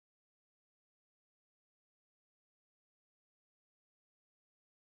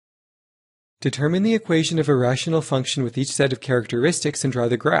Determine the equation of a rational function with each set of characteristics and draw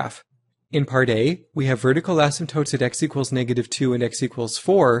the graph. In part A, we have vertical asymptotes at x equals -2 and x equals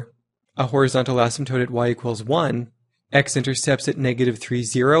 4, a horizontal asymptote at y equals 1, x-intercepts at -3,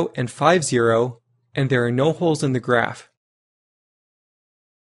 0 and 5, 0, and there are no holes in the graph.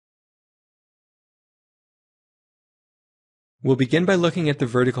 We'll begin by looking at the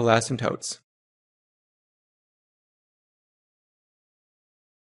vertical asymptotes.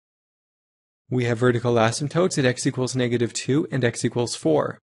 We have vertical asymptotes at x equals -2 and x equals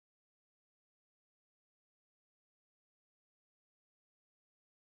 4.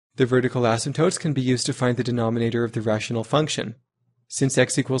 The vertical asymptotes can be used to find the denominator of the rational function. Since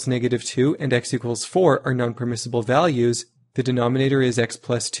x equals -2 and x equals 4 are non-permissible values, the denominator is x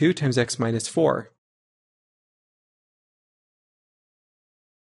plus 2 times x minus 4.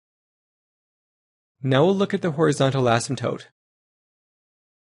 Now we'll look at the horizontal asymptote.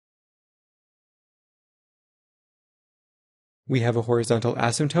 We have a horizontal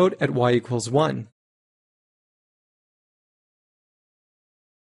asymptote at y equals 1.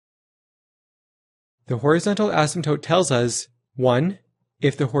 The horizontal asymptote tells us, 1.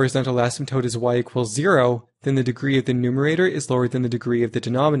 If the horizontal asymptote is y equals 0, then the degree of the numerator is lower than the degree of the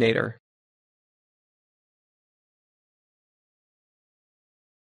denominator.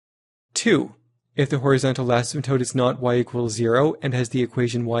 2. If the horizontal asymptote is not y equals 0 and has the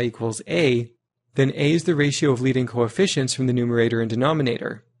equation y equals a, then a is the ratio of leading coefficients from the numerator and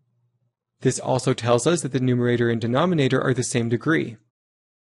denominator. This also tells us that the numerator and denominator are the same degree.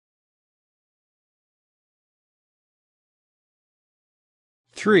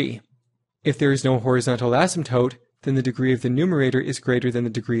 3. If there is no horizontal asymptote, then the degree of the numerator is greater than the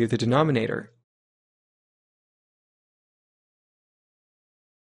degree of the denominator.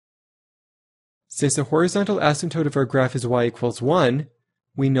 Since the horizontal asymptote of our graph is y equals 1,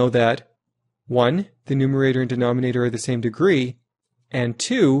 we know that 1. The numerator and denominator are the same degree, and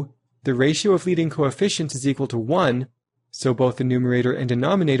 2. The ratio of leading coefficients is equal to 1, so both the numerator and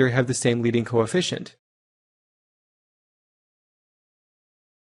denominator have the same leading coefficient.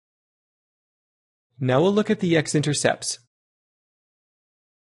 Now we'll look at the x-intercepts.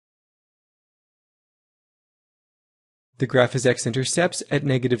 The graph has x-intercepts at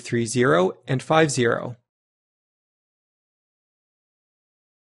 -3, 0 and 5, 0.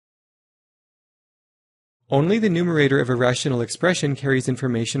 Only the numerator of a rational expression carries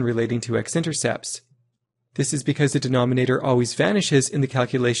information relating to x-intercepts. This is because the denominator always vanishes in the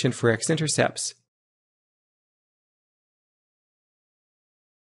calculation for x-intercepts.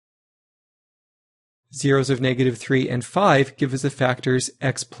 Zeros of -3 and 5 give us the factors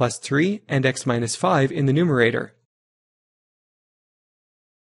x plus 3 and x minus 5 in the numerator.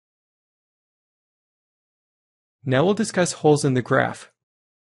 Now we'll discuss holes in the graph.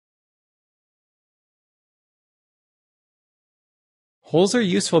 Holes are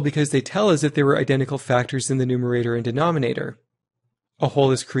useful because they tell us if there were identical factors in the numerator and denominator. A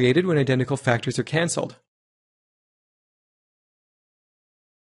hole is created when identical factors are cancelled.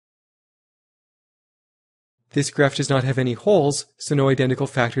 This graph does not have any holes, so no identical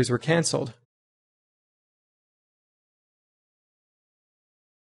factors were cancelled.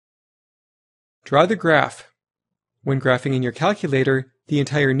 Draw the graph. When graphing in your calculator, the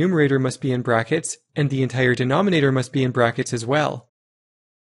entire numerator must be in brackets, and the entire denominator must be in brackets as well.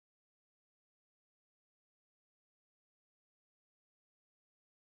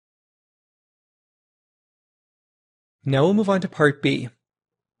 Now we'll move on to part B.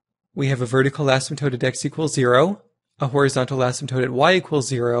 We have a vertical asymptote at x equals 0, a horizontal asymptote at y equals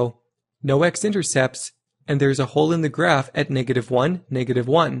 0, no x-intercepts, and there's a hole in the graph at -1,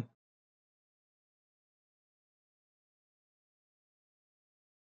 -1.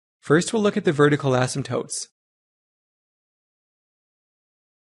 First, we'll look at the vertical asymptotes.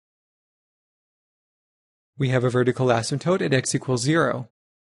 We have a vertical asymptote at x equals 0.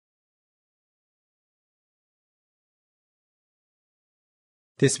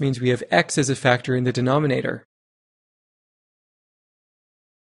 This means we have x as a factor in the denominator.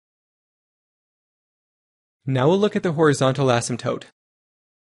 Now we'll look at the horizontal asymptote.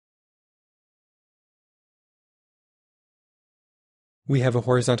 We have a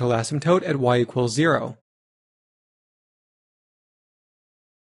horizontal asymptote at y equals 0.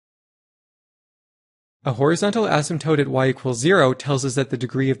 A horizontal asymptote at y equals 0 tells us that the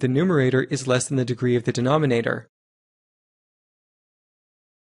degree of the numerator is less than the degree of the denominator.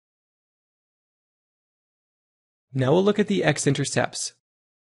 Now we'll look at the x-intercepts.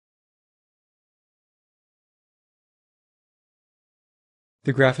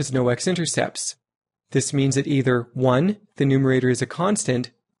 The graph has no x-intercepts. This means that either 1. The numerator is a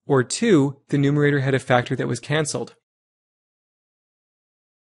constant, or 2, the numerator had a factor that was cancelled.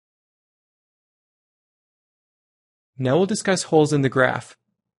 Now we'll discuss holes in the graph.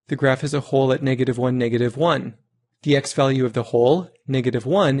 The graph has a hole at -1, -1. The x value of the hole,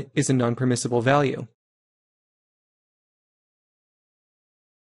 -1, is a non-permissible value.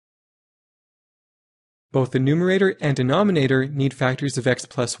 Both the numerator and denominator need factors of x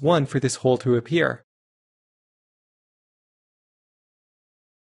plus 1 for this hole to appear.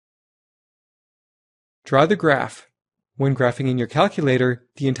 Draw the graph. When graphing in your calculator,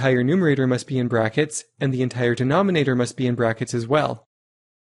 the entire numerator must be in brackets, and the entire denominator must be in brackets as well.